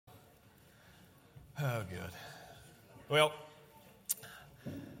Oh, good. Well,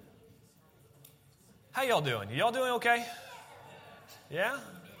 how y'all doing? Y'all doing okay? Yeah?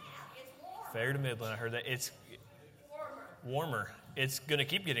 Fair to Midland, I heard that. It's warmer. It's going to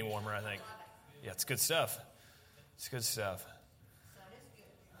keep getting warmer, I think. Yeah, it's good stuff. It's good stuff.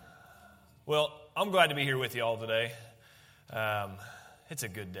 Well, I'm glad to be here with you all today. It's a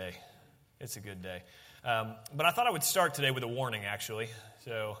good day. It's a good day. But I thought I would start today with a warning, actually.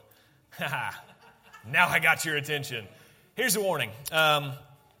 So, now I got your attention. Here's a warning.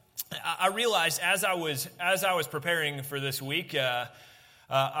 I realized as I was preparing for this week,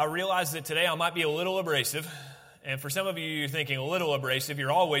 I realized that today I might be a little abrasive. And for some of you, you're thinking a little abrasive.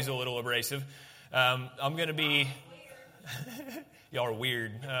 You're always a little abrasive. I'm going to be... Y'all are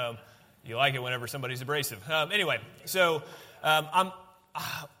weird. You like it whenever somebody's abrasive. Anyway, so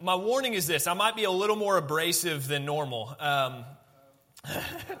my warning is this. I might be a little more abrasive than normal.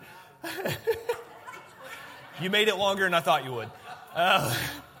 You made it longer than I thought you would.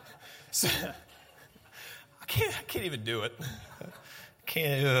 So, I can't even do it.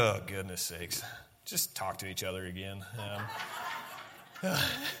 Oh, goodness sakes. Just talk to each other again. I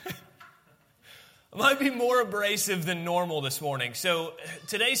might be more abrasive than normal this morning. So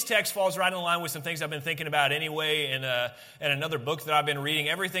today's text falls right in line with some things I've been thinking about anyway, and another book that I've been reading.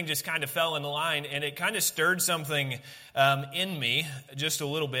 Everything just kind of fell in line, and it kind of stirred something in me just a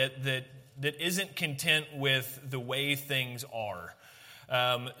little bit that isn't content with the way things are.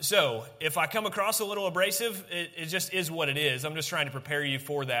 So if I come across a little abrasive, it just is what it is. I'm just trying to prepare you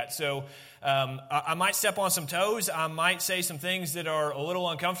for that. So I might step on some toes. I might say some things that are a little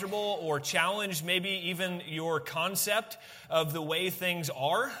uncomfortable or challenge maybe even your concept of the way things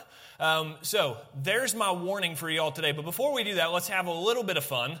are. So there's my warning for you all today. But before we do that, let's have a little bit of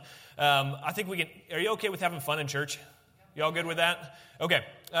fun. I think we can. Are you okay with having fun in church? Y'all good with that? Okay.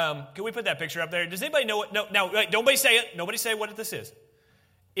 Can we put that picture up there? Does anybody know what? No, wait, nobody say it. Nobody say what this is.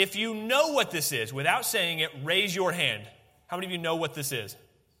 If you know what this is, without saying it, raise your hand. How many of you know what this is?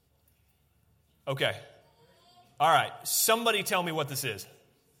 Okay. All right. Somebody tell me what this is.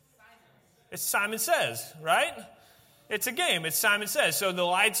 It's Simon Says, right? It's a game. It's Simon Says. So the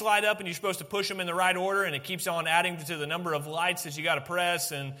lights light up and you're supposed to push them in the right order, and it keeps on adding to the number of lights that you got to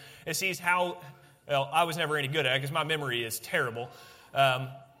press, and it sees how, well, I was never any good at it because my memory is terrible.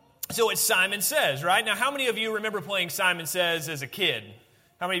 So it's Simon Says, right? Now, how many of you remember playing Simon Says as a kid?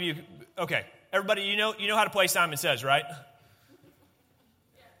 How many of you? Okay, everybody, you know how to play Simon Says, right?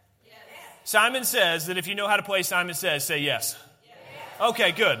 Yes. Simon Says that if you know how to play Simon Says, say yes. Yes.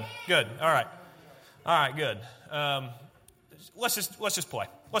 Okay, good. All right, good. Let's just play.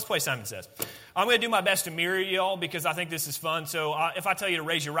 Let's play Simon Says. I'm going to do my best to mirror you all because I think this is fun. So if I tell you to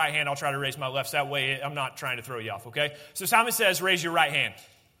raise your right hand, I'll try to raise my left. That way, I'm not trying to throw you off. Okay? So Simon Says, raise your right hand.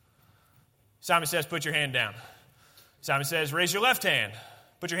 Simon Says, put your hand down. Simon Says, raise your left hand.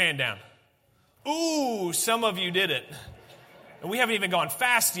 Put your hand down. Ooh, some of you did it. And we haven't even gone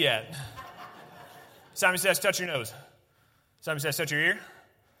fast yet. Simon Says, touch your nose. Simon Says, touch your ear.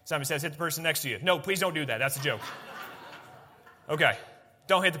 Simon Says, hit the person next to you. No, please don't do that. That's a joke. Okay.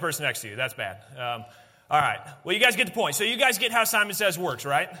 Don't hit the person next to you. That's bad. All right. Well, you guys get the point. So you guys get how Simon Says works,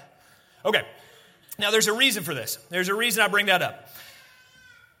 right? Okay. Now, there's a reason for this. There's a reason I bring that up.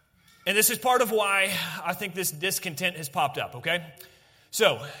 And this is part of why I think this discontent has popped up, okay?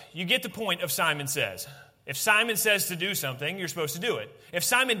 So, you get the point of Simon Says. If Simon says to do something, you're supposed to do it. If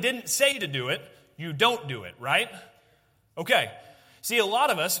Simon didn't say to do it, you don't do it, right? Okay. See, a lot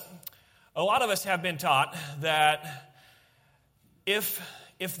of us have been taught that if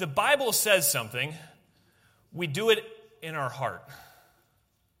the Bible says something, we do it in our heart.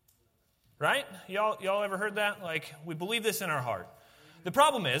 Right? Y'all ever heard that? Like, we believe this in our heart. The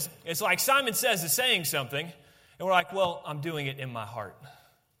problem is, it's like Simon Says is saying something, and we're like, well, I'm doing it in my heart.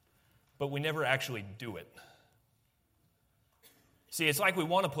 But we never actually do it. See, it's like we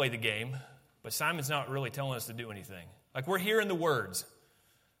want to play the game, but Simon's not really telling us to do anything. Like we're hearing the words,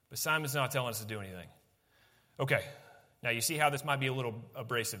 but Simon's not telling us to do anything. Okay, now you see how this might be a little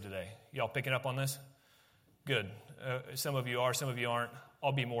abrasive today. Y'all picking up on this? Good. Some of you are, some of you aren't.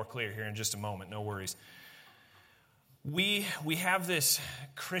 I'll be more clear here in just a moment, no worries. We have this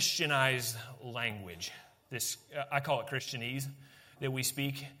Christianized language. This I call it Christianese that we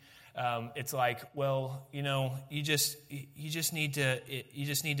speak. It's like, well, you just need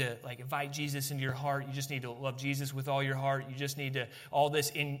to like invite Jesus into your heart. You just need to love Jesus with all your heart. You just need to all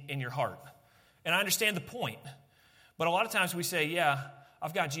this in your heart. And I understand the point, but a lot of times we say, yeah,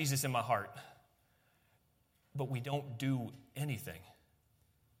 I've got Jesus in my heart, but we don't do anything.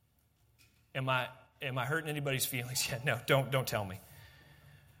 Am I hurting anybody's feelings yet? No, don't tell me.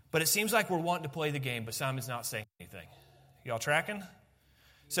 But it seems like we're wanting to play the game, but Simon's not saying anything. Y'all tracking?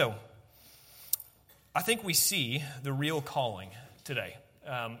 So, I think we see the real calling today,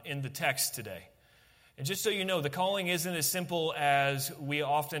 in the text today. And just so you know, the calling isn't as simple as we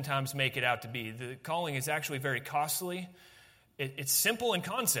oftentimes make it out to be. The calling is actually very costly. It's simple in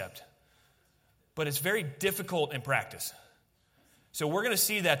concept, but it's very difficult in practice. So we're going to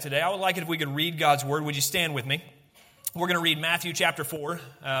see that today. I would like it if we could read God's Word. Would you stand with me? We're going to read Matthew chapter 4,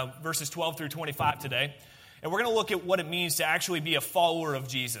 verses 12 through 25 today. And we're going to look at what it means to actually be a follower of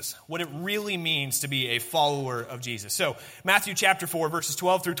Jesus, what it really means to be a follower of Jesus. So Matthew chapter 4, verses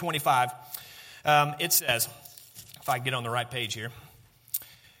 12 through 25, it says, if I get on the right page here,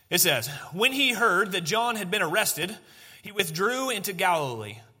 it says, "When he heard that John had been arrested, he withdrew into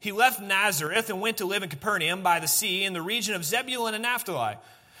Galilee. He left Nazareth and went to live in Capernaum by the sea in the region of Zebulun and Naphtali.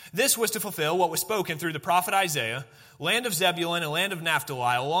 This was to fulfill what was spoken through the prophet Isaiah, land of Zebulun and land of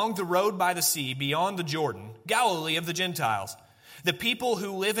Naphtali, along the road by the sea, beyond the Jordan, Galilee of the Gentiles. The people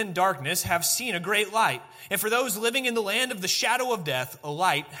who live in darkness have seen a great light, and for those living in the land of the shadow of death, a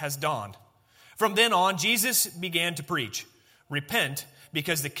light has dawned." From then on, Jesus began to preach, "Repent,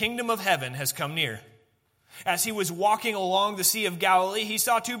 because the kingdom of heaven has come near." As he was walking along the Sea of Galilee, he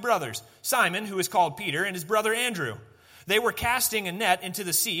saw two brothers, Simon, who is called Peter, and his brother Andrew. They were casting a net into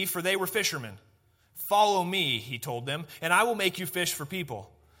the sea, for they were fishermen. "Follow me," he told them, "and I will make you fish for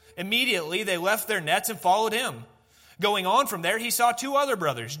people." Immediately they left their nets and followed him. Going on from there, he saw two other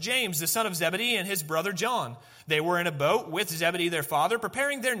brothers, James, the son of Zebedee, and his brother John. They were in a boat with Zebedee their father,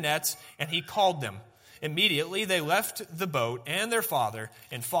 preparing their nets, and he called them. Immediately they left the boat and their father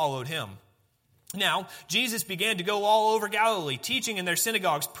and followed him. Now, Jesus began to go all over Galilee, teaching in their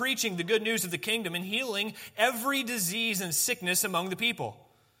synagogues, preaching the good news of the kingdom, and healing every disease and sickness among the people.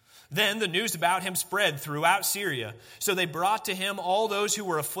 Then the news about him spread throughout Syria. So they brought to him all those who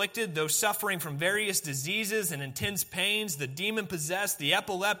were afflicted, those suffering from various diseases and intense pains, the demon-possessed, the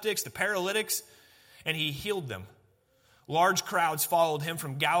epileptics, the paralytics, and he healed them. Large crowds followed him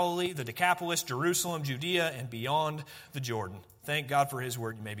from Galilee, the Decapolis, Jerusalem, Judea, and beyond the Jordan. Thank God for his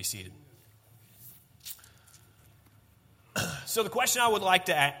word. You may be seated. So the question I would like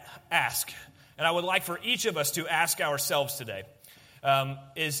to ask, and I would like for each of us to ask ourselves today,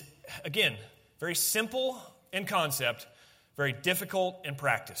 is, again, very simple in concept, very difficult in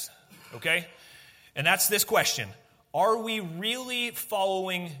practice, okay? And that's this question: are we really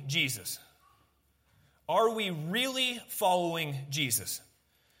following Jesus? Are we really following Jesus?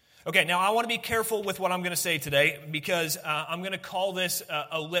 Okay, now I want to be careful with what I'm going to say today because I'm going to call this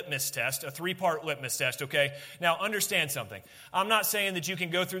a litmus test, a 3-part litmus test, okay? Now understand something. I'm not saying that you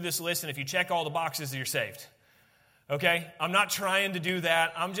can go through this list and if you check all the boxes, you're saved. Okay? I'm not trying to do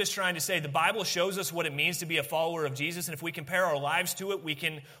that. I'm just trying to say the Bible shows us what it means to be a follower of Jesus, and if we compare our lives to it, we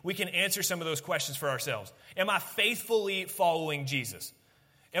can answer some of those questions for ourselves. Am I faithfully following Jesus?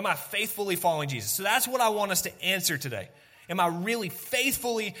 Am I faithfully following Jesus? So that's what I want us to answer today. Am I really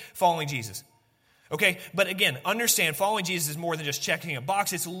faithfully following Jesus? Okay, but again, understand following Jesus is more than just checking a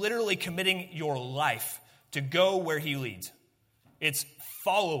box. It's literally committing your life to go where he leads. It's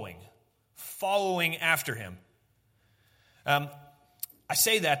following after him. I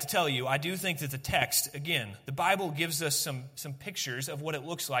say that to tell you, I do think that the text, again, the Bible gives us some pictures of what it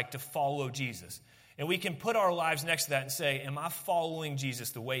looks like to follow Jesus. And we can put our lives next to that and say, am I following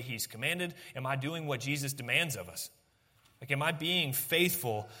Jesus the way he's commanded? Am I doing what Jesus demands of us? Like, am I being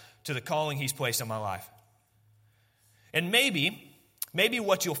faithful to the calling he's placed on my life? And maybe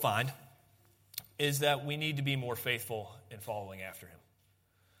what you'll find is that we need to be more faithful in following after him.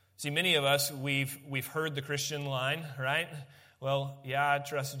 See, many of us, we've heard the Christian line, right? Well, yeah, I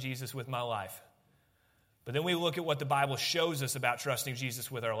trust Jesus with my life. But then we look at what the Bible shows us about trusting Jesus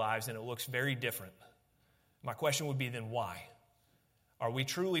with our lives, and it looks very different. My question would be then why? Are we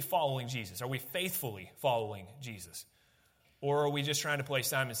truly following Jesus? Are we faithfully following Jesus? Or are we just trying to play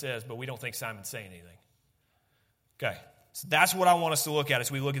Simon Says, but we don't think Simon's saying anything? Okay, so that's what I want us to look at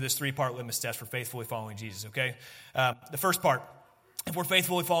as we look at this 3-part litmus test for faithfully following Jesus, okay? The first part, if we're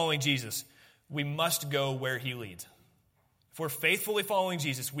faithfully following Jesus, we must go where he leads. If we're faithfully following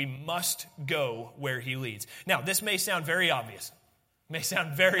Jesus, we must go where he leads. Now, this may sound very obvious. It may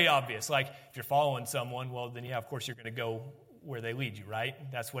sound very obvious. Like, if you're following someone, well, then, yeah, of course you're going to go where they lead you, right?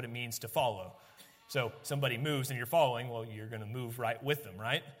 That's what it means to follow. So somebody moves and you're following, well, you're going to move right with them,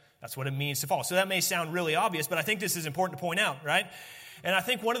 right? That's what it means to follow. So that may sound really obvious, but I think this is important to point out, right? And I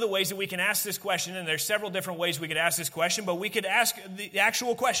think one of the ways that we can ask this question, and there's several different ways we could ask this question, but we could ask the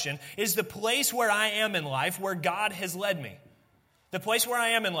actual question, is the place where I am in life where God has led me? The place where I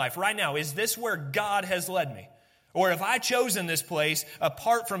am in life right now, is this where God has led me? Or have I chosen this place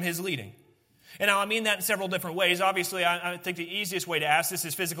apart from his leading? And now I mean that in several different ways. Obviously, I think the easiest way to ask this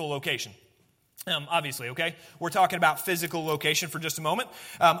is physical location. Obviously, okay? We're talking about physical location for just a moment.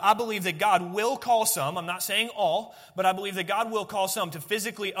 I believe that God will call some, I'm not saying all, but I believe that God will call some to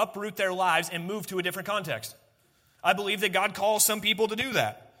physically uproot their lives and move to a different context. I believe that God calls some people to do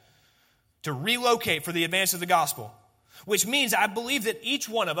that, to relocate for the advance of the gospel, which means I believe that each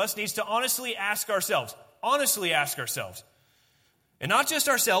one of us needs to honestly ask ourselves, and not just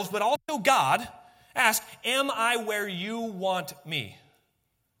ourselves, but also God, ask, am I where you want me?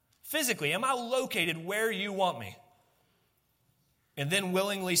 Physically, am I located where you want me? And then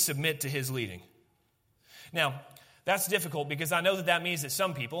willingly submit to his leading. Now, that's difficult because I know that means that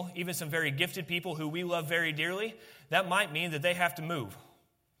some people, even some very gifted people who we love very dearly, that might mean that they have to move.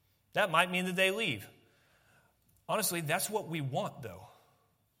 That might mean that they leave. Honestly, that's what we want, though.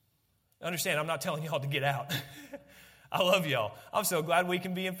 Understand, I'm not telling y'all to get out. I love y'all. I'm so glad we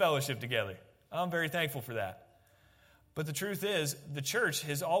can be in fellowship together. I'm very thankful for that. But the truth is, the church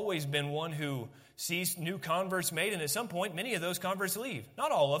has always been one who sees new converts made, and at some point, many of those converts leave.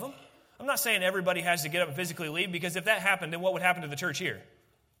 Not all of them. I'm not saying everybody has to get up and physically leave, because if that happened, then what would happen to the church here?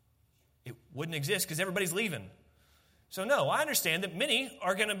 It wouldn't exist because everybody's leaving. So no, I understand that many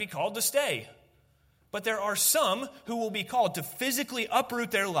are going to be called to stay. But there are some who will be called to physically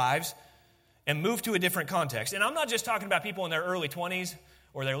uproot their lives and move to a different context. And I'm not just talking about people in their early 20s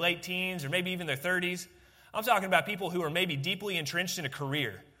or their late teens or maybe even their 30s. I'm talking about people who are maybe deeply entrenched in a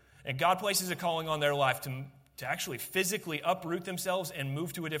career, and God places a calling on their life to actually physically uproot themselves and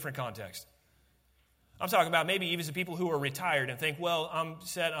move to a different context. I'm talking about maybe even some people who are retired and think, well, I'm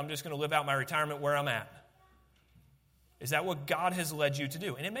set, I'm just going to live out my retirement where I'm at. Is that what God has led you to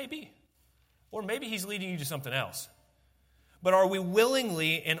do? And it may be. Or maybe he's leading you to something else. But are we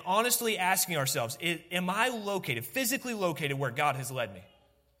willingly and honestly asking ourselves, am I located, physically located where God has led me?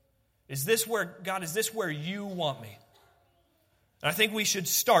 Is this where you want me? And I think we should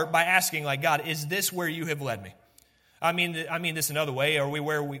start by asking, like, God, is this where you have led me? I mean this another way. Are we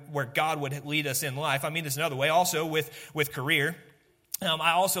where God would lead us in life? I mean this another way. Also with career.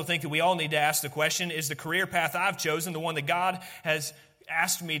 I also think that we all need to ask the question, is the career path I've chosen the one that God has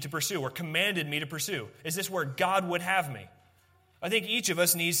asked me to pursue or commanded me to pursue? Is this where God would have me? I think each of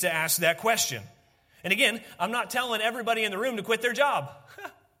us needs to ask that question. And again, I'm not telling everybody in the room to quit their job.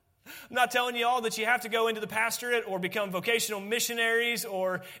 I'm not telling you all that you have to go into the pastorate or become vocational missionaries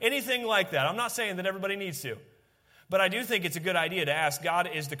or anything like that. I'm not saying that everybody needs to. But I do think it's a good idea to ask, God,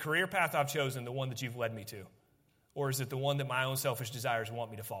 is the career path I've chosen the one that you've led me to? Or is it the one that my own selfish desires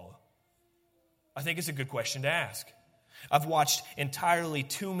want me to follow? I think it's a good question to ask. I've watched entirely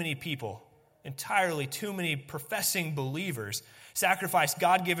too many people, entirely too many professing believers sacrifice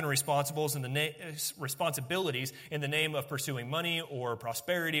God-given responsibilities in the name of pursuing money or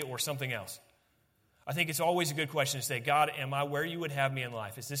prosperity or something else. I think it's always a good question to say, God, am I where you would have me in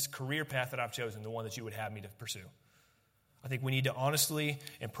life? Is this career path that I've chosen the one that you would have me to pursue? I think we need to honestly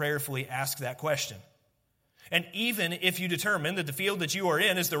and prayerfully ask that question. And even if you determine that the field that you are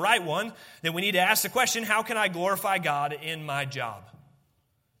in is the right one, then we need to ask the question, how can I glorify God in my job?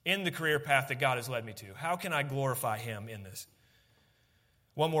 In the career path that God has led me to? How can I glorify him in this?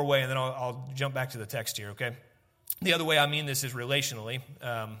 One more way, and then I'll jump back to the text here, okay? The other way I mean this is relationally.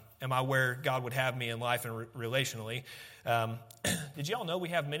 Am I where God would have me in life and relationally? Did you all know we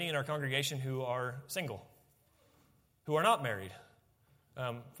have many in our congregation who are single, who are not married?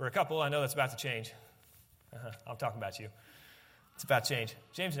 For a couple, I know that's about to change. I'm talking about you. It's about to change.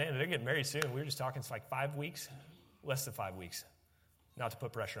 James and Anna, they're getting married soon. We were just talking, it's like 5 weeks, less than 5 weeks. Not to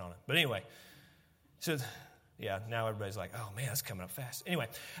put pressure on it. But anyway, so yeah, now everybody's like, oh man, that's coming up fast. Anyway,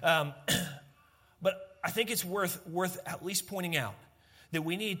 but I think it's worth at least pointing out that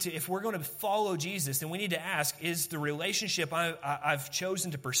we need to, if we're going to follow Jesus, then we need to ask, is the relationship I've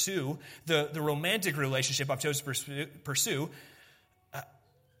chosen to pursue, the romantic relationship I've chosen to pursue,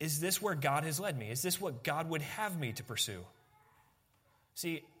 is this where God has led me? Is this what God would have me to pursue?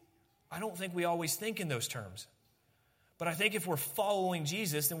 See, I don't think we always think in those terms. But I think if we're following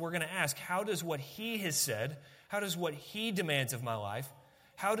Jesus, then we're going to ask, how does what he has said, how does what he demands of my life,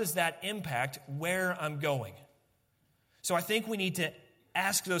 how does that impact where I'm going? So I think we need to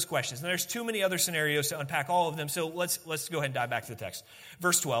ask those questions. And there's too many other scenarios to unpack all of them, so let's go ahead and dive back to the text.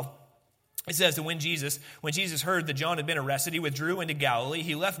 Verse 12, it says that when Jesus heard that John had been arrested, he withdrew into Galilee.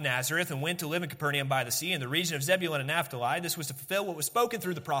 He left Nazareth and went to live in Capernaum by the sea in the region of Zebulun and Naphtali. This was to fulfill what was spoken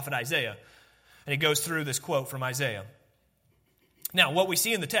through the prophet Isaiah. And he goes through this quote from Isaiah. Now, what we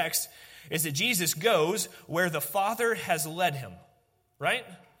see in the text is that Jesus goes where the Father has led him, right?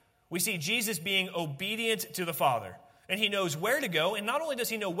 We see Jesus being obedient to the Father. And he knows where to go. And not only does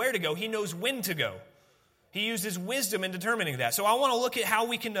he know where to go, he knows when to go. He uses wisdom in determining that. So I want to look at how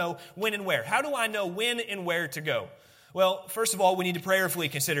we can know when and where. How do I know when and where to go? Well, first of all, we need to prayerfully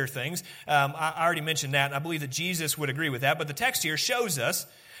consider things. I already mentioned that, and I believe that Jesus would agree with that. But the text here shows us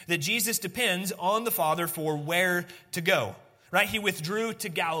that Jesus depends on the Father for where to go. Right? He withdrew to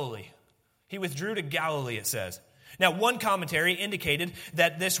Galilee. He withdrew to Galilee, it says. Now, one commentary indicated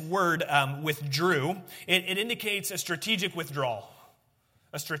that this word withdrew, it indicates a strategic withdrawal.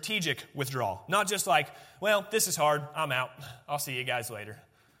 A strategic withdrawal. Not just like, well, this is hard, I'm out, I'll see you guys later.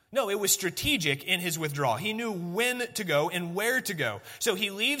 No, it was strategic in his withdrawal. He knew when to go and where to go. So he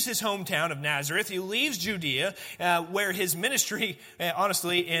leaves his hometown of Nazareth. He leaves Judea, where his ministry,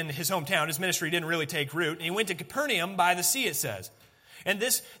 honestly, in his hometown, his ministry didn't really take root. And he went to Capernaum by the sea, it says. And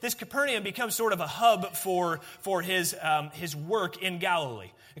this Capernaum becomes sort of a hub for his work in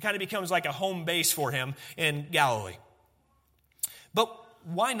Galilee. It kind of becomes like a home base for him in Galilee. But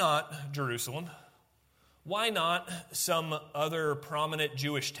why not Jerusalem? Why not some other prominent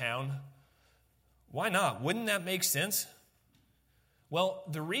Jewish town? Why not? Wouldn't that make sense? Well,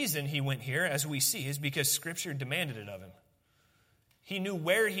 the reason he went here, as we see, is because Scripture demanded it of him. He knew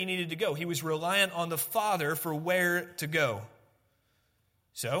where he needed to go. He was reliant on the Father for where to go.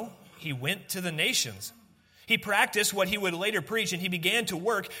 So, he went to the nations. He practiced what he would later preach, and he began to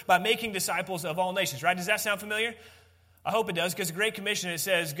work by making disciples of all nations, right? Does that sound familiar? I hope it does, because the Great Commission, it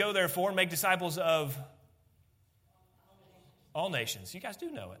says, go therefore and make disciples of all nations. You guys do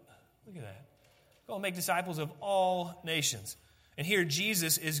know it. Look at that. Go and make disciples of all nations. And here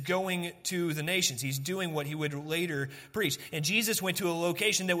Jesus is going to the nations. He's doing what he would later preach. And Jesus went to a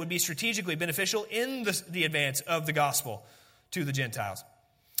location that would be strategically beneficial in the advance of the gospel to the Gentiles.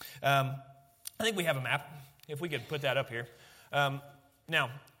 I think we have a map, if we could put that up here. Now,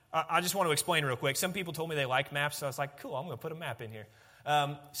 I just want to explain real quick. Some people told me they like maps, so I was like, cool, I'm going to put a map in here.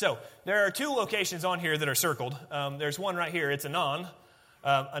 So there are two locations on here that are circled. There's one right here. It's Anan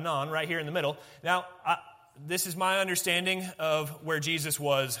right here in the middle. Now, this is my understanding of where Jesus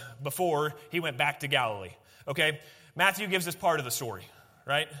was before he went back to Galilee. Okay? Matthew gives us part of the story,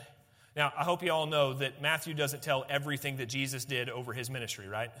 right? Now, I hope you all know that Matthew doesn't tell everything that Jesus did over his ministry,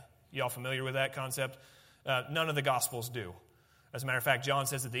 right? You all familiar with that concept? None of the Gospels do. As a matter of fact, John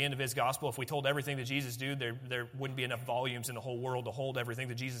says at the end of his gospel, if we told everything that Jesus did, there wouldn't be enough volumes in the whole world to hold everything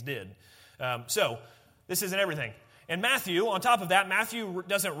that Jesus did. So, this isn't everything. And Matthew, on top of that, Matthew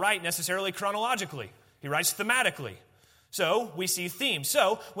doesn't write necessarily chronologically. He writes thematically. So, we see themes.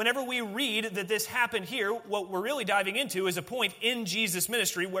 So, whenever we read that this happened here, what we're really diving into is a point in Jesus'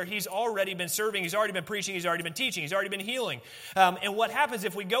 ministry where he's already been serving, he's already been preaching, he's already been teaching, he's already been healing. And what happens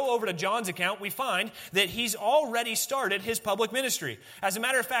if we go over to John's account, we find that he's already started his public ministry. As a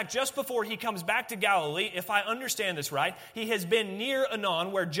matter of fact, just before he comes back to Galilee, if I understand this right, he has been near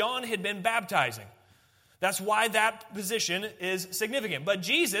Anan where John had been baptizing. That's why that position is significant. But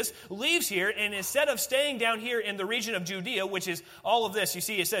Jesus leaves here, and instead of staying down here in the region of Judea, which is all of this, you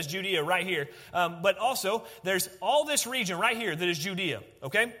see it says Judea right here, but also there's all this region right here that is Judea,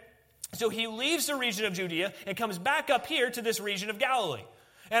 okay? So he leaves the region of Judea and comes back up here to this region of Galilee.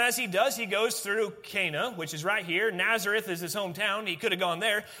 And as he does, he goes through Cana, which is right here. Nazareth is his hometown. He could have gone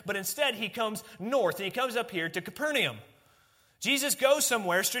there, but instead he comes north, and he comes up here to Capernaum. Jesus goes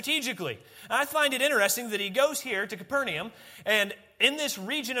somewhere strategically. I find it interesting that he goes here to Capernaum, and in this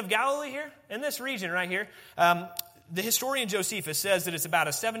region of Galilee here, in this region right here, the historian Josephus says that it's about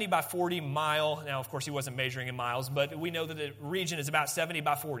a 70 by 40 mile. Now, of course, he wasn't measuring in miles, but we know that the region is about 70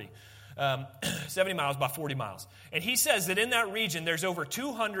 by 40. 70 miles by 40 miles. And he says that in that region, there's over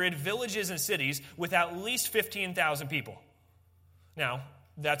 200 villages and cities with at least 15,000 people. Now,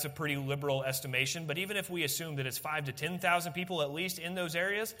 that's a pretty liberal estimation, but even if we assume that it's 5,000 to 10,000 people at least in those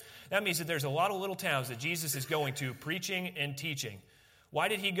areas, that means that there's a lot of little towns that Jesus is going to preaching and teaching. Why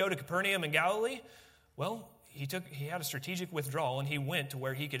did he go to Capernaum in Galilee? Well, he had a strategic withdrawal, and he went to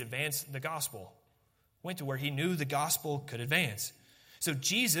where he could advance the gospel. Went to where he knew the gospel could advance. So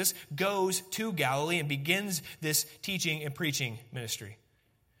Jesus goes to Galilee and begins this teaching and preaching ministry.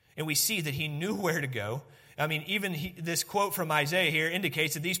 And we see that he knew where to go. I mean, even this quote from Isaiah here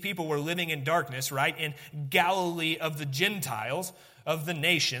indicates that these people were living in darkness, right? In Galilee of the Gentiles, of the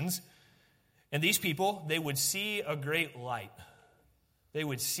nations. And these people, they would see a great light. They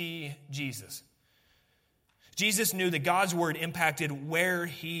would see Jesus. Jesus knew that God's word impacted where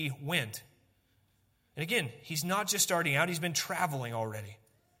he went. And again, he's not just starting out, he's been traveling already.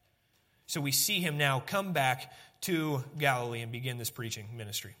 So we see him now come back to Galilee and begin this preaching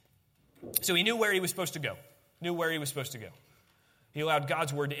ministry. So he knew where he was supposed to go. He allowed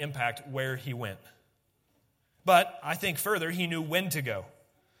God's word to impact where he went. But I think further, he knew when to go.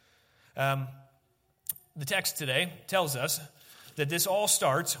 The text today tells us that this all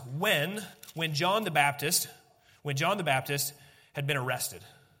starts when John the Baptist had been arrested.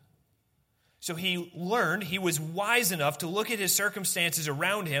 So he was wise enough to look at his circumstances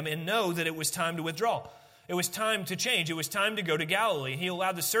around him and know that it was time to withdraw. It was time to change. It was time to go to Galilee. He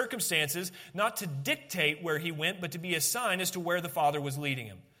allowed the circumstances not to dictate where he went, but to be a sign as to where the Father was leading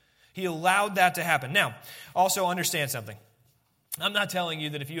him. He allowed that to happen. Now, also understand something. I'm not telling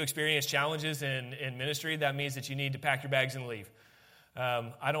you that if you experience challenges in ministry, that means that you need to pack your bags and leave.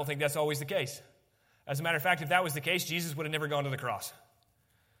 I don't think that's always the case. As a matter of fact, if that was the case, Jesus would have never gone to the cross.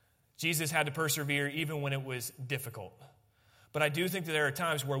 Jesus had to persevere even when it was difficult. But I do think that there are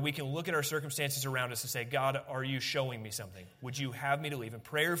times where we can look at our circumstances around us and say, God, are you showing me something? Would you have me to leave? And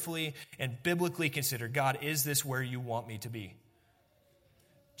prayerfully and biblically consider, God, is this where you want me to be?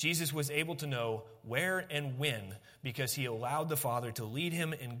 Jesus was able to know where and when because he allowed the Father to lead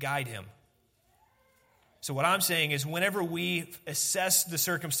him and guide him. So what I'm saying is whenever we assess the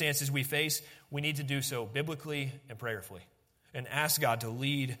circumstances we face, we need to do so biblically and prayerfully and ask God to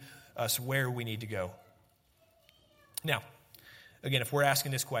lead us where we need to go. Now, again, if we're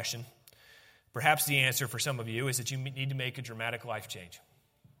asking this question, perhaps the answer for some of you is that you need to make a dramatic life change.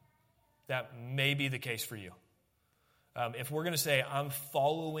 That may be the case for you. If we're going to say, I'm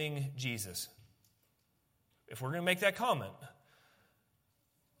following Jesus, if we're going to make that comment,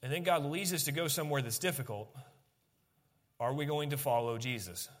 and then God leads us to go somewhere that's difficult, are we going to follow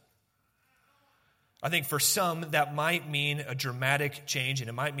Jesus? I think for some, that might mean a dramatic change, and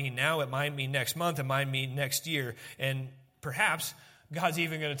it might mean now, it might mean next month, it might mean next year, and perhaps God's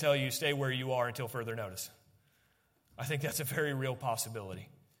even going to tell you, stay where you are until further notice. I think that's a very real possibility.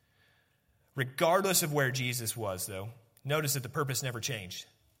 Regardless of where Jesus was, though, notice that the purpose never changed.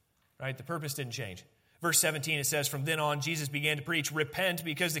 Right? The purpose didn't change. Verse 17, it says, from then on, Jesus began to preach, repent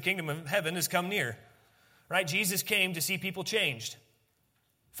because the kingdom of heaven has come near. Right? Jesus came to see people changed.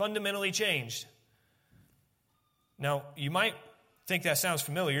 Fundamentally changed. Now, you might think that sounds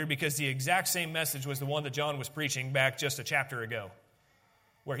familiar because the exact same message was the one that John was preaching back just a chapter ago,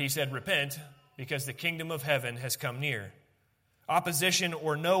 where he said, repent because the kingdom of heaven has come near. Opposition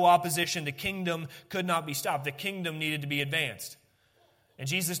or no opposition, the kingdom could not be stopped. The kingdom needed to be advanced. And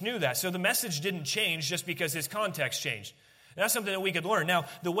Jesus knew that. So the message didn't change just because his context changed. And that's something that we could learn. Now,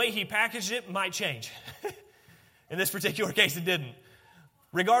 the way he packaged it might change. In this particular case, it didn't.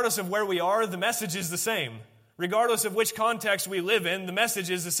 Regardless of where we are, the message is the same. Regardless of which context we live in, the message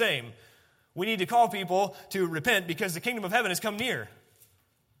is the same. We need to call people to repent because the kingdom of heaven has come near.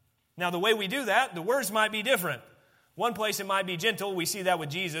 Now, the way we do that, the words might be different. One place it might be gentle. We see that with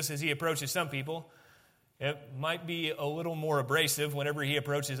Jesus as he approaches some people. It might be a little more abrasive whenever he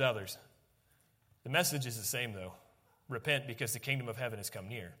approaches others. The message is the same, though. Repent because the kingdom of heaven has come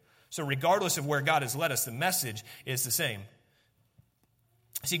near. So regardless of where God has led us, the message is the same.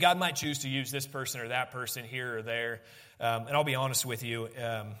 See, God might choose to use this person or that person here or there. And I'll be honest with you,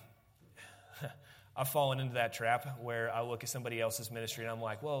 I've fallen into that trap where I look at somebody else's ministry and I'm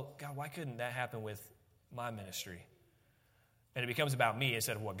like, well, God, why couldn't that happen with my ministry? And it becomes about me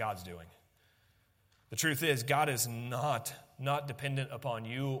instead of what God's doing. The truth is, God is not dependent upon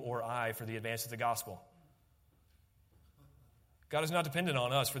you or I for the advance of the gospel. God is not dependent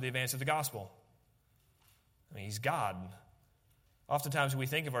on us for the advance of the gospel. I mean, he's God. Oftentimes we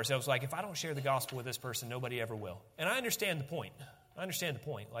think of ourselves like, if I don't share the gospel with this person, nobody ever will. And I understand the point.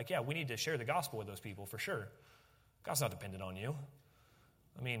 Like, yeah, we need to share the gospel with those people for sure. God's not dependent on you.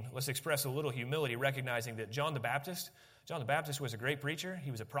 I mean, let's express a little humility, recognizing that John the Baptist was a great preacher.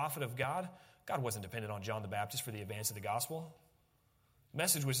 He was a prophet of God. God wasn't dependent on John the Baptist for the advance of the gospel. The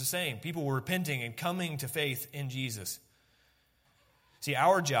message was the same. People were repenting and coming to faith in Jesus. See,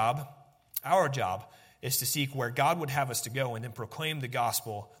 our job is to seek where God would have us to go and then proclaim the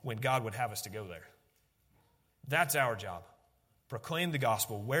gospel when God would have us to go there. That's our job. Proclaim the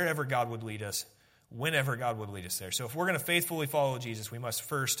gospel wherever God would lead us, whenever God would lead us there. So if we're going to faithfully follow Jesus, we must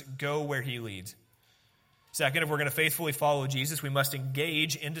first go where he leads. Second, if we're going to faithfully follow Jesus, we must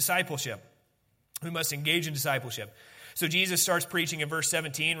engage in discipleship. So Jesus starts preaching in verse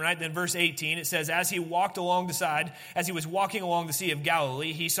 17, right? Then verse 18, it says, as he was walking along the Sea of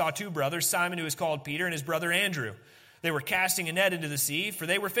Galilee, he saw two brothers, Simon, who is called Peter, and his brother Andrew. They were casting a net into the sea, for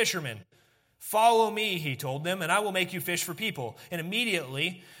they were fishermen. Follow me, he told them, and I will make you fish for people. And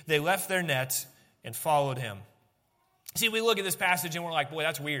immediately they left their nets and followed him. See, we look at this passage and we're like, boy,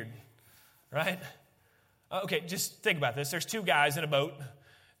 that's weird, right? Okay, just think about this. There's two guys in a boat.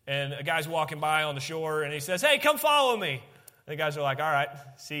 And a guy's walking by on the shore, and he says, hey, come follow me. The guys are like, all right,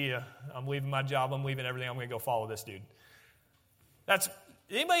 see ya. I'm leaving my job. I'm leaving everything. I'm going to go follow this dude.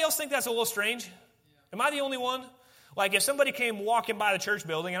 Anybody else think that's a little strange? Am I the only one? Like if somebody came walking by the church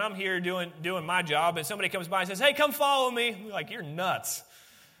building and I'm here doing my job and somebody comes by and says, hey, come follow me. I'm like, you're nuts.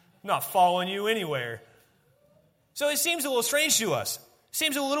 I'm not following you anywhere. So it seems a little strange to us. It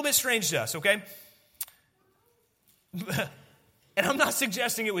seems a little bit strange to us, okay? And I'm not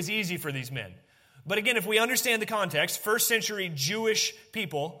suggesting it was easy for these men. But again, if we understand the context, first century Jewish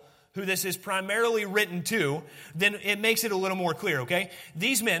people who this is primarily written to, then it makes it a little more clear, okay?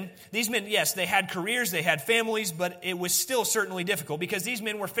 These men, yes, they had careers, they had families, but it was still certainly difficult because these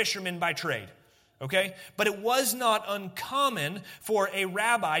men were fishermen by trade, okay? But it was not uncommon for a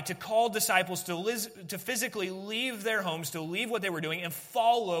rabbi to call disciples to physically leave their homes, to leave what they were doing and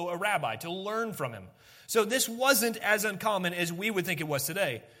follow a rabbi, to learn from him. So this wasn't as uncommon as we would think it was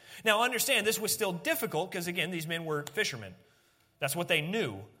today. Now understand, this was still difficult because, again, these men were fishermen. That's what they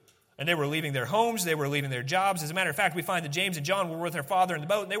knew. And they were leaving their homes, they were leaving their jobs. As a matter of fact, we find that James and John were with their father in the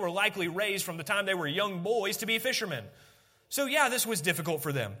boat, and they were likely raised from the time they were young boys to be fishermen. So yeah, this was difficult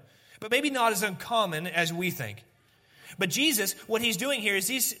for them, but maybe not as uncommon as we think. But Jesus, what he's doing here is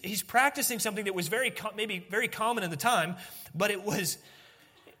he's practicing something that was maybe very common in the time, but it was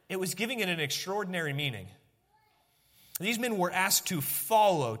giving it an extraordinary meaning. These men were asked to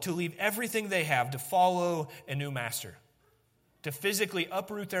follow, to leave everything they have, to follow a new master, to physically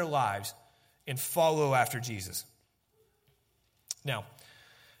uproot their lives and follow after Jesus. Now,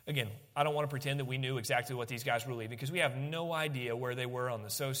 again, I don't want to pretend that we knew exactly what these guys were leaving because we have no idea where they were on the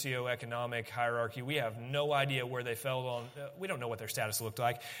socioeconomic hierarchy. We have no idea where they fell on. We don't know what their status looked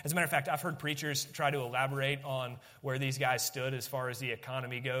like. As a matter of fact, I've heard preachers try to elaborate on where these guys stood as far as the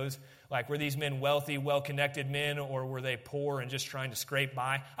economy goes. Like, were these men wealthy, well-connected men, or were they poor and just trying to scrape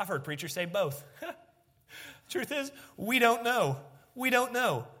by? I've heard preachers say both. Truth is, we don't know. We don't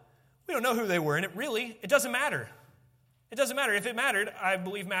know. We don't know who they were, and it doesn't matter. It doesn't matter. If it mattered, I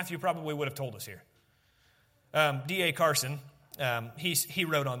believe Matthew probably would have told us here. D.A. Carson, he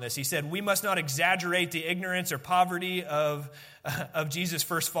wrote on this. He said, we must not exaggerate the ignorance or poverty of Jesus'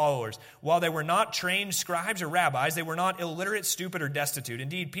 first followers. While they were not trained scribes or rabbis, they were not illiterate, stupid, or destitute.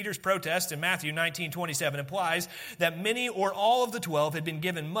 Indeed, Peter's protest in Matthew 19:27 implies that many or all of the 12 had been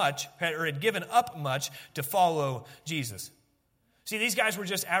given much, or had given up much to follow Jesus. See, these guys were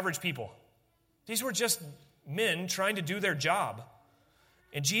just average people. These were just men trying to do their job.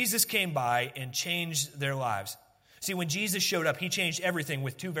 And Jesus came by and changed their lives. See, when Jesus showed up, he changed everything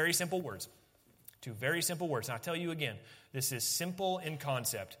with two very simple words. Two very simple words. And I'll tell you again, this is simple in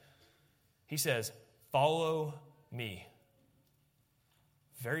concept. He says, follow me.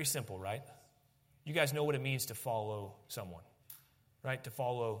 Very simple, right? You guys know what it means to follow someone, right? To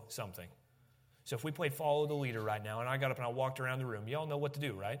follow something. So if we played follow the leader right now, and I got up and I walked around the room, you all know what to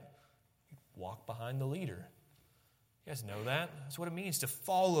do, right? Walk behind the leader. You guys know that? That's what it means to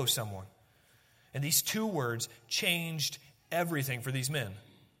follow someone. And these two words changed everything for these men.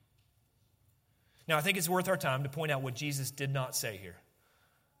 Now, I think it's worth our time to point out what Jesus did not say here.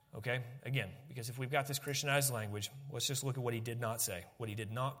 Okay? Again, because if we've got this Christianized language, let's just look at what he did not say, what he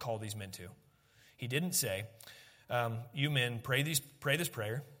did not call these men to. He didn't say, you men, pray this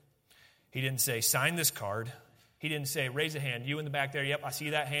prayer. He didn't say, sign this card. He didn't say, raise a hand. You in the back there, yep, I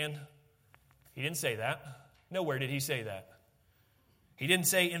see that hand. He didn't say that. Nowhere did he say that. He didn't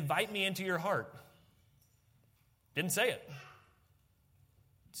say, invite me into your heart. Didn't say it.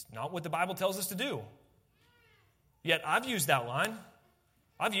 It's not what the Bible tells us to do. Yet I've used that line.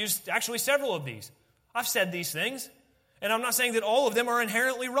 I've used actually several of these. I've said these things. And I'm not saying that all of them are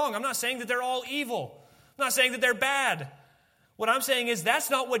inherently wrong. I'm not saying that they're all evil. I'm not saying that they're bad. What I'm saying is that's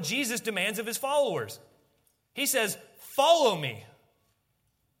not what Jesus demands of his followers. He says, follow me.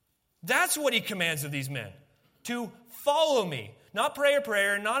 That's what he commands of these men. To follow me. Not pray a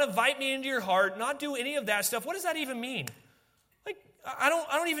prayer, not invite me into your heart, not do any of that stuff. What does that even mean? Like, I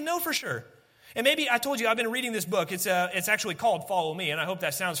don't even know for sure. And maybe I told you I've been reading this book. It's actually called Follow Me, and I hope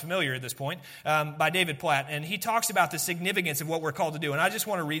that sounds familiar at this point, by David Platt. And he talks about the significance of what we're called to do. And I just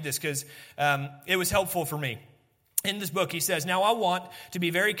want to read this because it was helpful for me. In this book, he says, now I want to be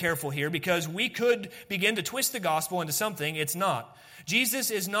very careful here because we could begin to twist the gospel into something it's not. Jesus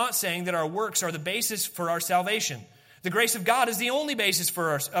is not saying that our works are the basis for our salvation. The grace of God is the only basis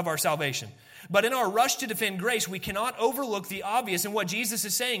of our salvation. But in our rush to defend grace, we cannot overlook the obvious in what Jesus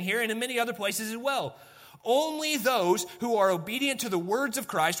is saying here and in many other places as well. Only those who are obedient to the words of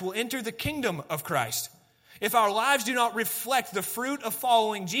Christ will enter the kingdom of Christ. If our lives do not reflect the fruit of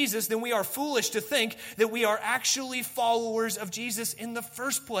following Jesus, then we are foolish to think that we are actually followers of Jesus in the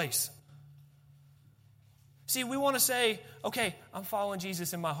first place. See, we want to say, okay, I'm following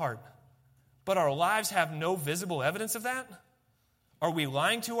Jesus in my heart, but our lives have no visible evidence of that? Are we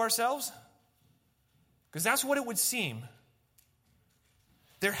lying to ourselves? Because that's what it would seem.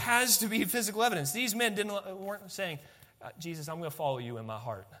 There has to be physical evidence. These men weren't saying, Jesus, I'm going to follow you in my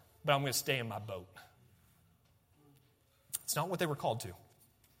heart, but I'm going to stay in my boat. It's not what they were called to.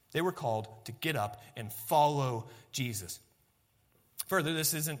 They were called to get up and follow Jesus. Further,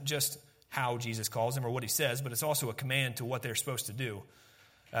 this isn't just how Jesus calls them or what he says, but it's also a command to what they're supposed to do.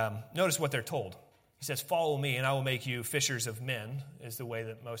 Notice what they're told. He says, follow me and I will make you fishers of men, is the way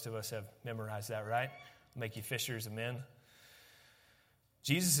that most of us have memorized that, right? I'll make you fishers of men.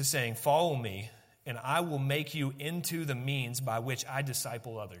 Jesus is saying, follow me and I will make you into the means by which I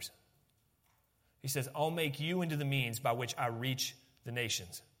disciple others. He says, I'll make you into the means by which I reach the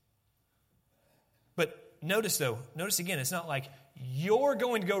nations. But notice again, it's not like you're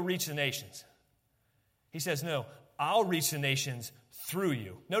going to go reach the nations. He says, no, I'll reach the nations through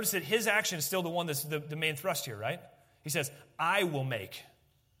you. Notice that his action is still the one that's the main thrust here, right? He says, I will make.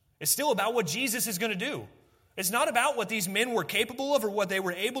 It's still about what Jesus is going to do. It's not about what these men were capable of or what they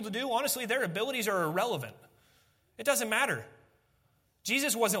were able to do. Honestly, their abilities are irrelevant. It doesn't matter.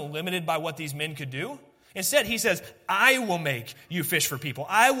 Jesus wasn't limited by what these men could do. Instead, he says, I will make you fish for people.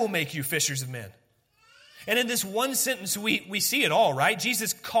 I will make you fishers of men. And in this one sentence, we see it all, right?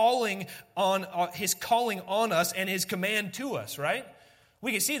 Jesus calling on his calling on us and his command to us, right?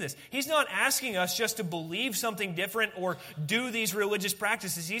 We can see this. He's not asking us just to believe something different or do these religious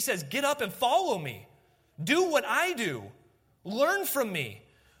practices. He says, get up and follow me. Do what I do. Learn from me.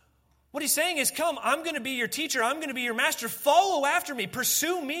 What he's saying is, come, I'm going to be your teacher. I'm going to be your master. Follow after me.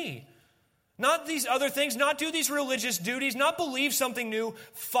 Pursue me. Not these other things, not do these religious duties, not believe something new.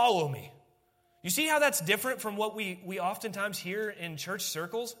 Follow me. You see how that's different from what we oftentimes hear in church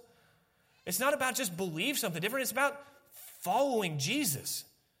circles? It's not about just believe something different. It's about following Jesus.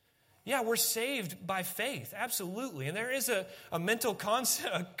 Yeah, we're saved by faith, absolutely. And there is a mental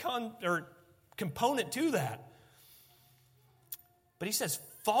component to that. But he says,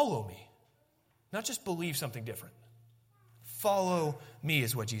 follow me. Not just believe something different. Follow me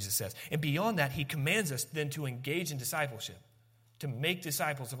is what Jesus says. And beyond that, he commands us then to engage in discipleship, to make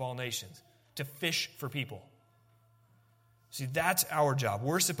disciples of all nations, to fish for people. See, that's our job.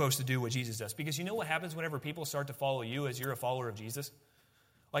 We're supposed to do what Jesus does. Because you know what happens whenever people start to follow you as you're a follower of Jesus?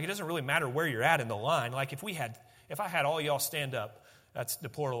 Like, it doesn't really matter where you're at in the line. Like, if I had all y'all stand up, that's the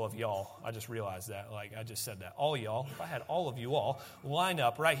plural of y'all. I just realized that. Like, I just said that. All y'all. If I had all of you all line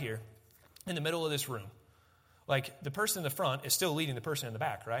up right here in the middle of this room, like, the person in the front is still leading the person in the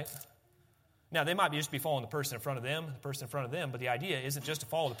back, right? Now, they might just be following the person in front of them, but the idea isn't just to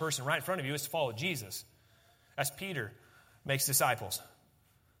follow the person right in front of you, it's to follow Jesus. As Peter makes disciples.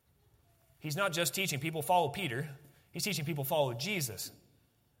 He's not just teaching people follow Peter, he's teaching people follow Jesus.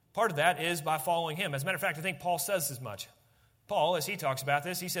 Part of that is by following him. As a matter of fact, I think Paul says as much. Paul, as he talks about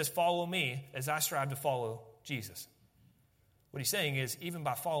this, he says, follow me as I strive to follow Jesus. What he's saying is, even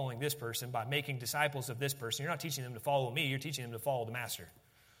by following this person, by making disciples of this person, you're not teaching them to follow me, you're teaching them to follow the master.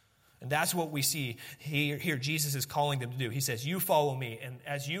 And that's what we see here Jesus is calling them to do. He says, you follow me, and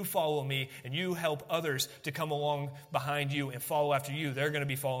as you follow me and you help others to come along behind you and follow after you, they're going to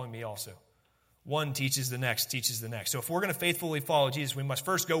be following me also. One teaches the next, teaches the next. So if we're going to faithfully follow Jesus, we must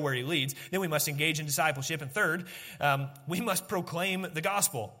first go where he leads, then we must engage in discipleship, and third, we must proclaim the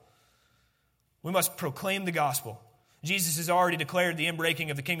gospel. We must proclaim the gospel. Jesus has already declared the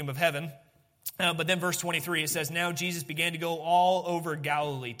inbreaking of the kingdom of heaven. But then verse 23, it says, now Jesus began to go all over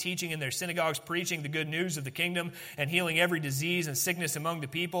Galilee, teaching in their synagogues, preaching the good news of the kingdom, and healing every disease and sickness among the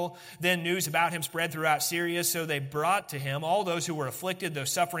people. Then news about him spread throughout Syria, so they brought to him all those who were afflicted,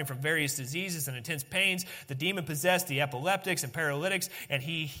 those suffering from various diseases and intense pains, the demon-possessed, the epileptics and paralytics, and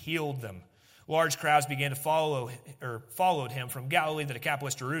he healed them. Large crowds began to followed him from Galilee, the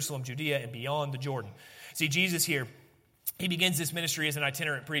Decapolis, Jerusalem, Judea, and beyond the Jordan. See, Jesus here, he begins this ministry as an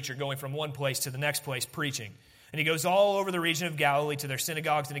itinerant preacher, going from one place to the next place preaching. And he goes all over the region of Galilee to their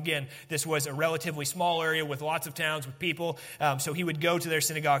synagogues. And again, this was a relatively small area with lots of towns with people. So he would go to their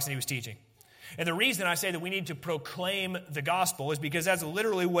synagogues and he was teaching. And the reason I say that we need to proclaim the gospel is because that's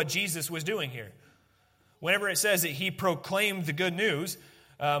literally what Jesus was doing here. Whenever it says that he proclaimed the good news,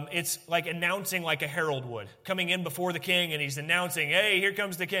 it's like announcing like a herald would. Coming in before the king and he's announcing, hey, here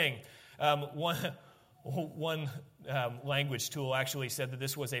comes the king. One language tool actually said that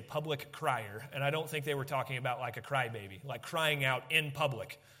this was a public crier, and I don't think they were talking about like a crybaby, like crying out in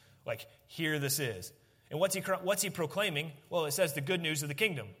public, like here this is. And what's he proclaiming? Well, it says the good news of the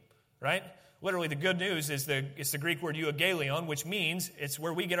kingdom, right? Literally, the good news is it's the Greek word euangelion, which means it's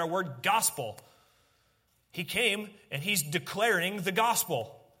where we get our word gospel. He came and he's declaring the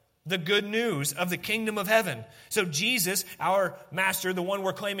gospel, the good news of the kingdom of heaven. So Jesus, our master, the one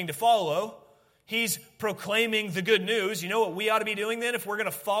we're claiming to follow, he's proclaiming the good news. You know what we ought to be doing then if we're going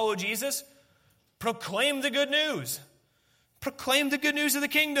to follow Jesus? Proclaim the good news. Proclaim the good news of the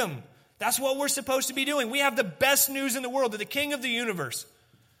kingdom. That's what we're supposed to be doing. We have the best news in the world, that the King of the universe,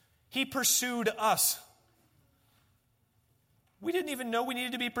 he pursued us. We didn't even know we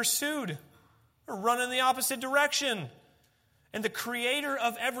needed to be pursued. We're running the opposite direction. And the creator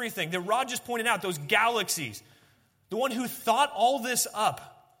of everything, that Rod just pointed out, those galaxies, the one who thought all this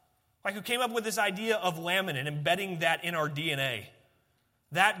up, like who came up with this idea of laminin, embedding that in our DNA,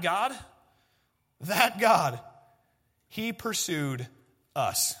 that God, he pursued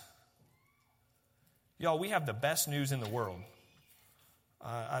us. Y'all, we have the best news in the world.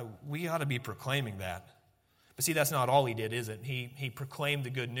 We ought to be proclaiming that. But see, that's not all he did, is it? He proclaimed the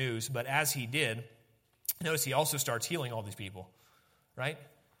good news, but as he did, notice he also starts healing all these people, right?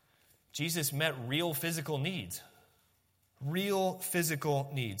 Jesus met real physical needs. Real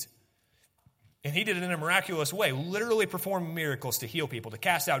physical needs. And he did it in a miraculous way, literally performing miracles to heal people, to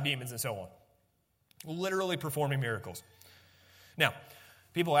cast out demons and so on. Literally performing miracles. Now,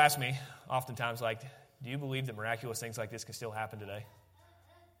 people ask me oftentimes, like, do you believe that miraculous things like this can still happen today?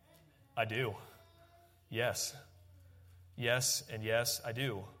 I do. Yes. Yes, and yes, I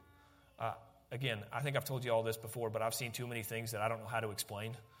do. Again, I think I've told you all this before, but I've seen too many things that I don't know how to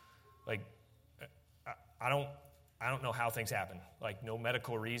explain. Like, I don't know how things happen. Like, no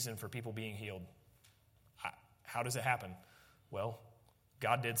medical reason for people being healed. How does it happen? Well,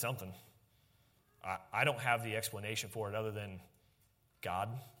 God did something. I don't have the explanation for it other than God.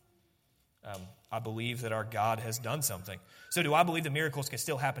 I believe that our God has done something. So do I believe that miracles can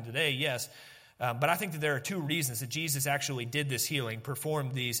still happen today? Yes. But I think that there are two reasons that Jesus actually did this healing,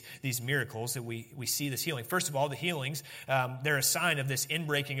 performed these miracles, that we see this healing. First of all, the healings, they're a sign of this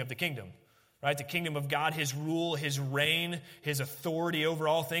inbreaking of the kingdom. Right? The kingdom of God, his rule, his reign, his authority over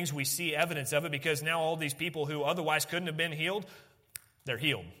all things, we see evidence of it because now all these people who otherwise couldn't have been healed, they're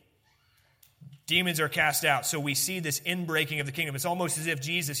healed. Demons are cast out. So we see this inbreaking of the kingdom. It's almost as if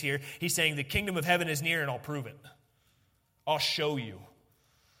Jesus here, he's saying the kingdom of heaven is near and I'll prove it. I'll show you.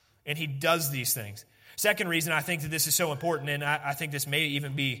 And he does these things. Second reason I think that this is so important, and I think this may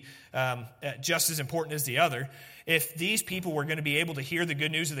even be just as important as the other, if these people were going to be able to hear the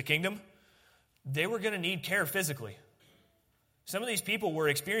good news of the kingdom, they were going to need care physically. Some of these people were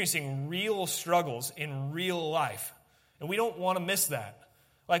experiencing real struggles in real life, and we don't want to miss that.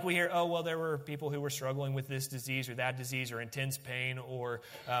 Like we hear, oh, well, there were people who were struggling with this disease or that disease or intense pain or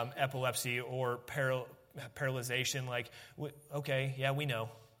epilepsy or paralyzation. Like, okay, yeah, we know.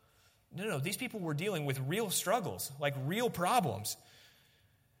 No, these people were dealing with real struggles, like real problems.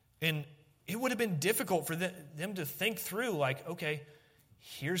 And it would have been difficult for them to think through, like, okay,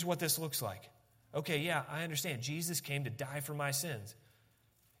 here's what this looks like. Okay, yeah, I understand. Jesus came to die for my sins.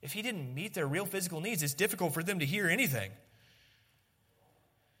 If he didn't meet their real physical needs, it's difficult for them to hear anything.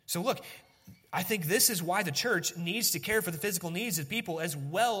 So look, I think this is why the church needs to care for the physical needs of people as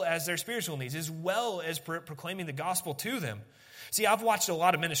well as their spiritual needs, as well as proclaiming the gospel to them. See, I've watched a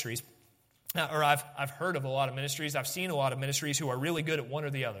lot of ministries, or I've heard of a lot of ministries. I've seen a lot of ministries who are really good at one or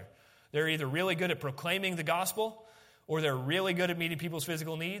the other. They're either really good at proclaiming the gospel or they're really good at meeting people's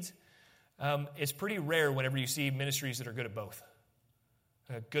physical needs. It's pretty rare whenever you see ministries that are good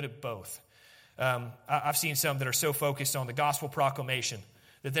at both. I've seen some that are so focused on the gospel proclamation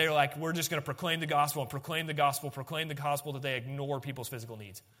that they're like, we're just going to proclaim the gospel and proclaim the gospel that they ignore people's physical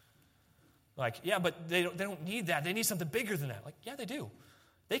needs. Like, yeah, but they don't need that. They need something bigger than that. Like, yeah, they do.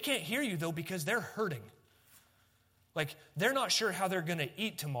 They can't hear you, though, because they're hurting. Like, they're not sure how they're going to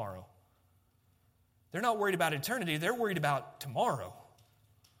eat tomorrow. They're not worried about eternity. They're worried about tomorrow.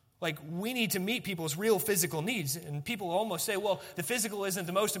 Like, we need to meet people's real physical needs. And people almost say, well, the physical isn't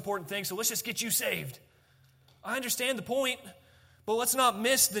the most important thing, so let's just get you saved. I understand the point, but let's not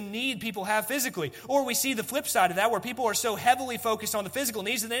miss the need people have physically. Or we see the flip side of that, where people are so heavily focused on the physical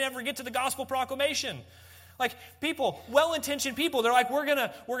needs that they never get to the gospel proclamation. Like people, well-intentioned people, they're like, we're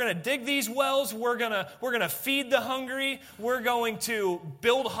gonna dig these wells, we're gonna feed the hungry, we're going to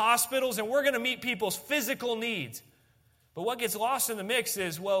build hospitals, and we're gonna meet people's physical needs. But what gets lost in the mix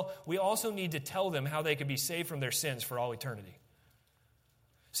is, well, we also need to tell them how they can be saved from their sins for all eternity.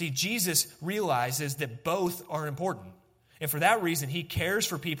 See, Jesus realizes that both are important. And for that reason, he cares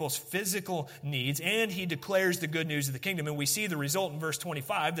for people's physical needs, and he declares the good news of the kingdom. And we see the result in verse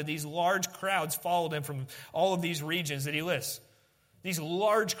 25, that these large crowds followed him from all of these regions that he lists. These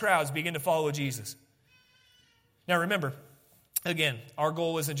large crowds begin to follow Jesus. Now remember, again, our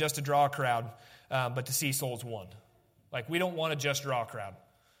goal isn't just to draw a crowd. but to see souls won. Like, we don't want to just draw a crowd.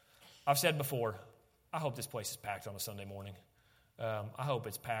 I've said before, I hope this place is packed on a Sunday morning. I hope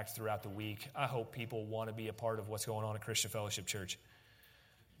it's packed throughout the week. I hope people want to be a part of what's going on at Christian Fellowship Church.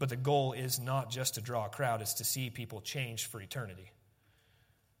 But the goal is not just to draw a crowd, it's to see people changed for eternity.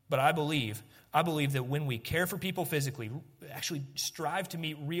 But I believe that when we care for people physically, actually strive to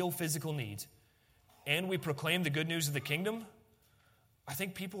meet real physical needs, and we proclaim the good news of the kingdom, I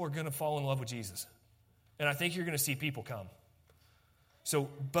think people are going to fall in love with Jesus. And I think you're going to see people come. So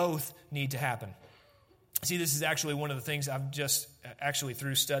both need to happen. See, this is actually one of the things I've just, actually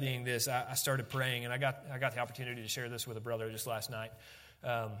through studying this, I started praying, and I got the opportunity to share this with a brother just last night,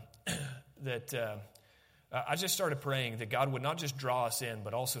 I just started praying that God would not just draw us in,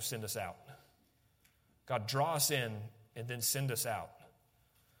 but also send us out. God, draw us in and then send us out.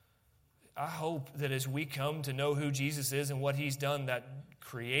 I hope that as we come to know who Jesus is and what he's done, that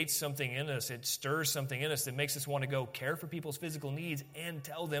creates something in us. It stirs something in us that makes us want to go care for people's physical needs and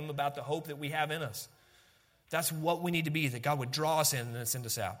tell them about the hope that we have in us. That's what we need to be, that God would draw us in and then send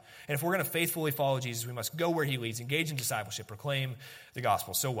us out. And if we're going to faithfully follow Jesus, we must go where he leads, engage in discipleship, proclaim the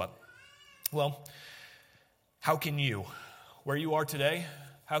gospel. So what? Well, how can you, where you are today,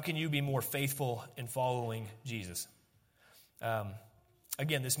 how can you be more faithful in following Jesus?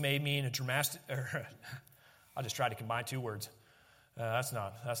 Again, this may mean a dramatic, I'll just try to combine two words. That's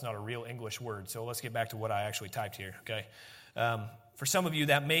not a real English word, so let's get back to what I actually typed here, okay? For some of you,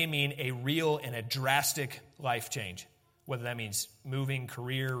 that may mean a real and a drastic life change, whether that means moving,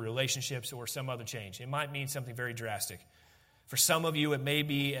 career, relationships, or some other change. It might mean something very drastic. For some of you, it may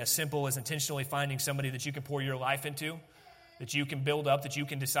be as simple as intentionally finding somebody that you can pour your life into, that you can build up, that you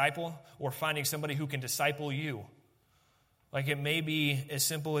can disciple, or finding somebody who can disciple you. Like, it may be as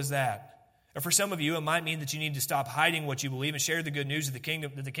simple as that. Or for some of you, it might mean that you need to stop hiding what you believe and share the good news of the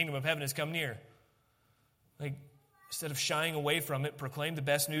kingdom, that the kingdom of heaven has come near. Like, instead of shying away from it, proclaim the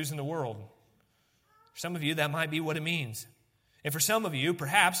best news in the world. For some of you, that might be what it means. And for some of you,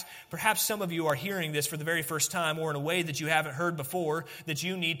 perhaps some of you are hearing this for the very first time, or in a way that you haven't heard before, that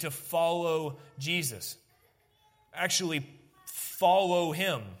you need to follow Jesus. Actually, follow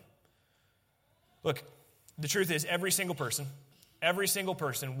him. Look, the truth is, every single person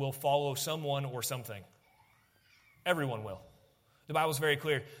will follow someone or something. Everyone will. The Bible's very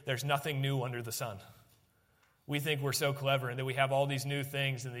clear. There's nothing new under the sun. We think we're so clever and that we have all these new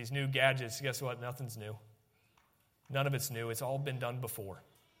things and these new gadgets. Guess what? Nothing's new. None of it's new. It's all been done before.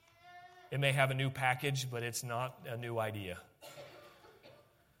 It may have a new package, but it's not a new idea.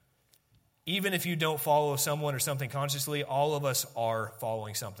 Even if you don't follow someone or something consciously, all of us are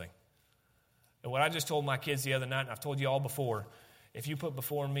following something. And what I just told my kids the other night, and I've told you all before, if you put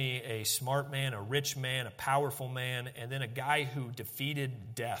before me a smart man, a rich man, a powerful man, and then a guy who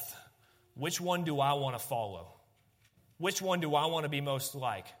defeated death, which one do I want to follow? Which one do I want to be most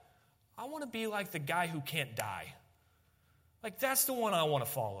like? I want to be like the guy who can't die. Like, that's the one I want to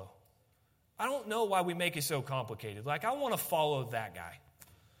follow. I don't know why we make it so complicated. Like, I want to follow that guy.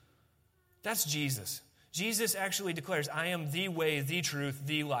 That's Jesus. Jesus actually declares, I am the way, the truth,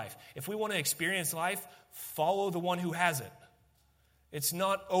 the life. If we want to experience life, follow the one who has it. It's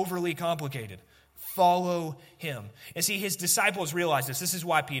not overly complicated. Follow him. And see, his disciples realized this. This is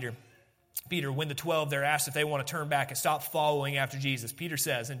why Peter, when the 12, they're asked if they want to turn back and stop following after Jesus. Peter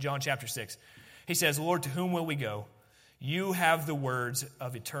says in John chapter 6, he says, Lord, to whom will we go? You have the words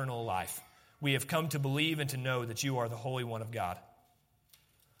of eternal life. We have come to believe and to know that you are the Holy One of God.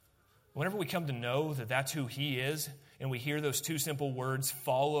 Whenever we come to know that that's who he is, and we hear those two simple words,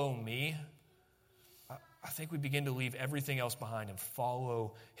 follow me, I think we begin to leave everything else behind and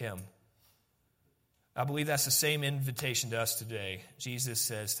follow him. I believe that's the same invitation to us today. Jesus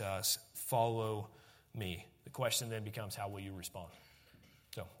says to us, follow me. The question then becomes, how will you respond?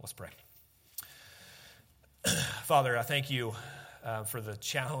 So let's pray. Father, I thank you for the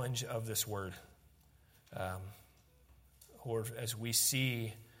challenge of this word. Lord, as we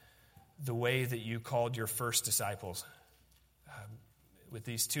see the way that you called your first disciples with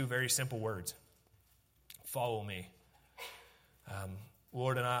these two very simple words, follow me.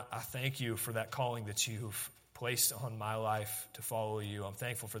 Lord, and I thank you for that calling that you've placed on my life to follow you. I'm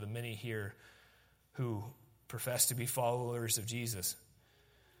thankful for the many here who profess to be followers of Jesus.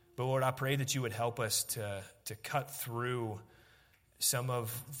 But Lord, I pray that you would help us to cut through some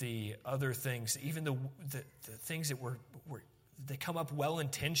of the other things, even the things that they come up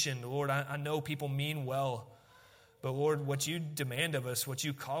well-intentioned. Lord, I know people mean well, but Lord, what you demand of us, what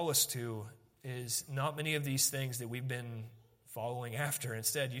you call us to, is not many of these things that we've been following after.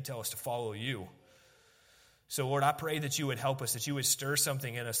 Instead, you tell us to follow you. So, Lord, I pray that you would help us, that you would stir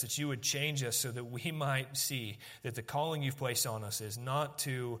something in us, that you would change us so that we might see that the calling you've placed on us is not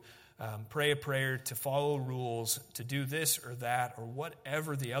to pray a prayer, to follow rules, to do this or that, or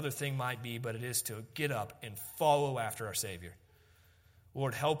whatever the other thing might be, but it is to get up and follow after our Savior.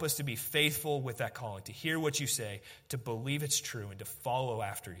 Lord, help us to be faithful with that calling, to hear what you say, to believe it's true, and to follow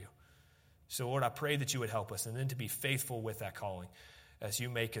after you. So, Lord, I pray that you would help us, and then to be faithful with that calling as you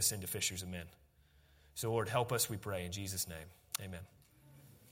make us into fishers of men. So, Lord, help us, we pray, in Jesus' name. Amen.